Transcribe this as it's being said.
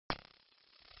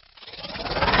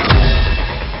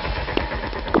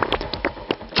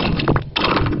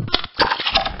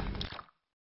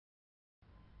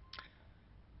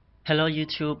Hello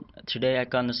YouTube. Today I'm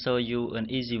gonna show you an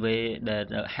easy way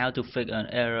that how to fix an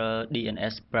error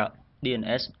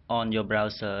DNS on your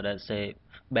browser that say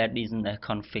bad DNS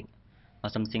config or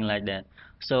something like that.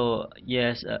 So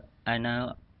yes, I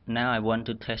now I want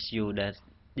to test you that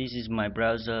this is my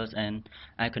browser and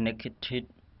I connect it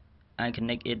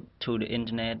to the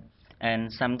internet,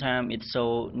 and sometimes it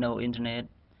show no internet,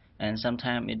 and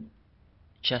sometimes it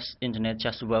just internet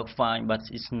just work fine but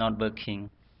it's not working.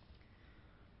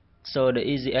 So the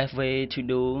easiest way to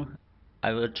do,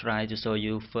 I will try to show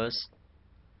you first.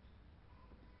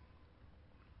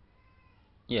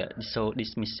 Yeah, so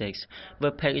this mistakes.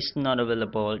 Web page is not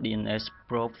available. DNS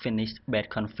probe finish bad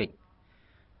config.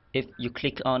 If you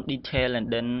click on detail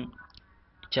and then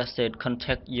just said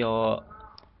contact your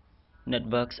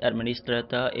networks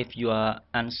administrator if you are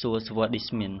unsure what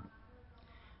this means.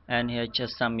 And here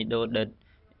just some middle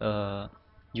that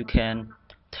you can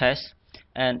test,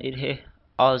 and it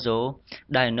also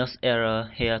diagnose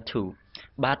error here too.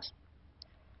 But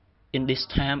in this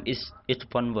time it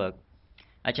won't work.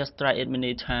 I just try it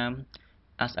many times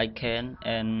as I can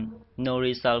and no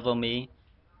result for me.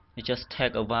 It just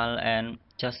take a while and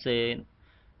just say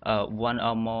one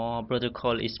or more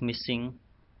protocol is missing.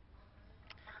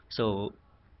 So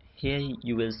here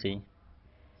you will see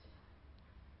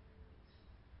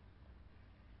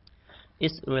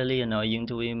it's really annoying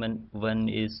to women when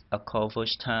it's a call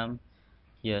first time.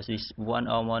 Yes, it's one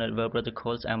or more network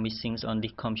protocols are missing on the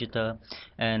computer,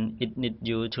 and it needs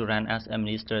you to run as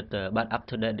administrator, but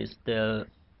after that it still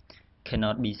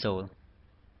cannot be solved.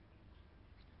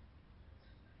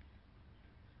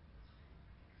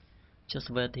 Just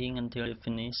waiting until it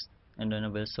finishes, and then I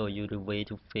will show you the way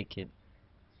to fix it.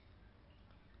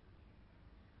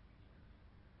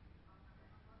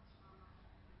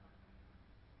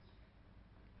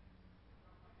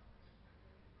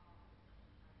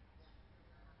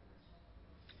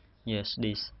 Yes,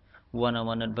 this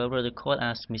one-on-one network protocol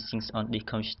are missing on the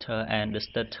computer, and the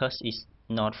status is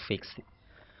not fixed.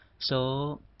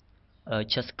 So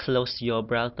just close your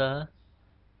browser,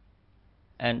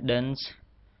 and then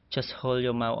just hold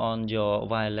your mouse on your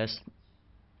wireless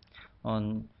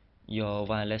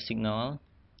signal,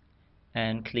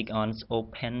 and click on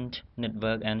Open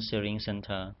Network and Sharing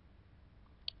Center.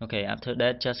 Okay, after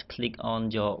that just click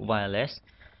on your wireless,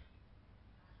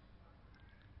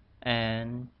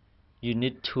 and you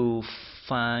need to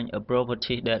find a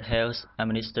property that has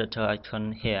administrator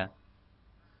icon here,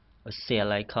 a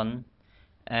cell icon,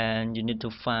 and you need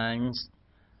to find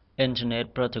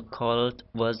Internet Protocol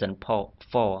version 4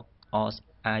 or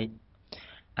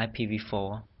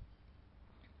IPv4,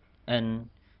 and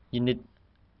you need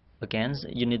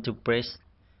to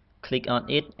click on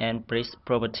it and press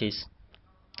properties.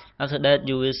 After that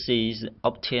you will see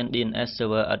obtain DNS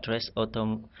server address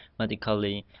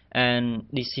automatically, and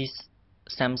this is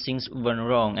something went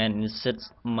wrong and it sets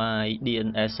my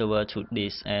DNS server to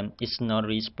this and it's not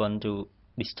respond to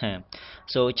this time.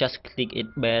 So just click it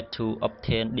back to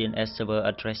obtain DNS server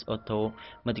address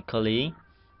automatically,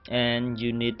 and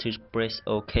you need to press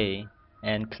OK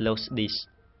and close this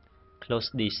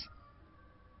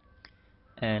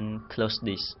and close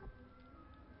this.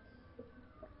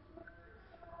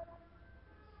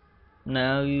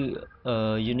 Now you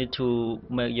need to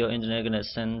make your internet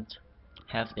connection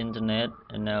have internet,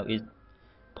 and now it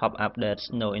pop up that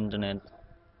no internet.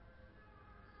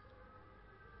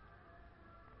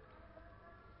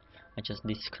 I just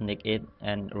disconnect it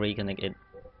and reconnect it.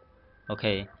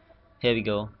 Okay, here we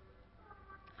go,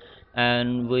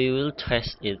 and we will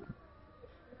test it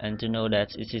and to know that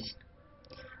it is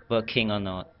working or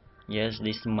not. Yes,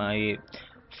 this is my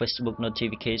Facebook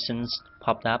notifications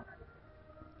popped up,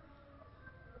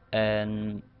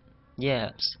 and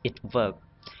yes, it worked,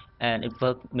 and it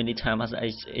worked many times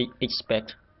as I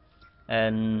expect.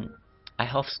 And I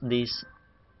hope this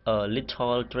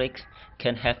little trick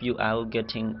can help you out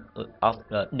getting off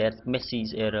that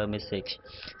message error message.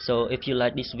 So if you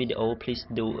like this video, please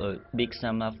do a big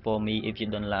thumb up for me. If you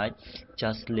don't like,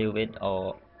 just leave it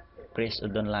or press the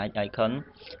don't like icon.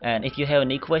 And if you have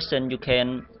any question, you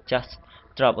can just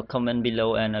drop a comment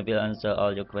below and I will answer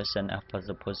all your questions as fast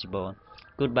as possible.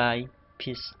 Goodbye,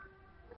 peace.